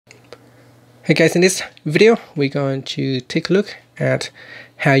Hey guys, in this video we're going to take a look at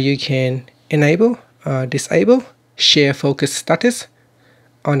how you can enable or disable share focus status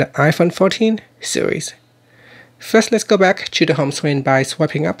on the iPhone 14 series. First, let's go back to the home screen by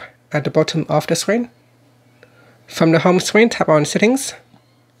swiping up at the bottom of the screen. From the home screen, tap on Settings.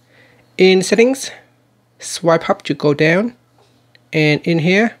 In Settings, swipe up to go down, and in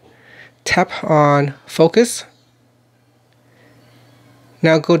here tap on Focus.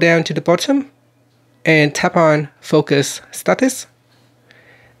 Now go down to the bottom and tap on Focus Status.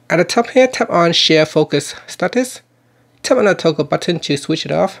 At the top here, tap on Share Focus Status. Tap on the toggle button to switch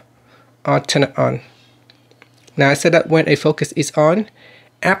it off or turn it on. Now, so that when a focus is on,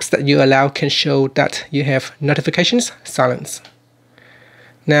 apps that you allow can show that you have notifications silenced.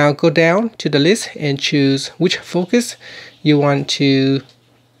 Now go down to the list and choose which focus you want to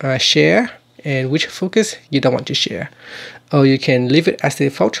share and which focus you don't want to share. Or you can leave it as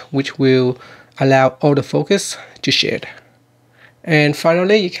default, which will allow all the focus to share. And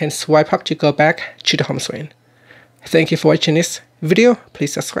finally, you can swipe up to go back to the home screen. Thank you for watching this video.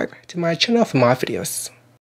 Please subscribe to my channel for more videos.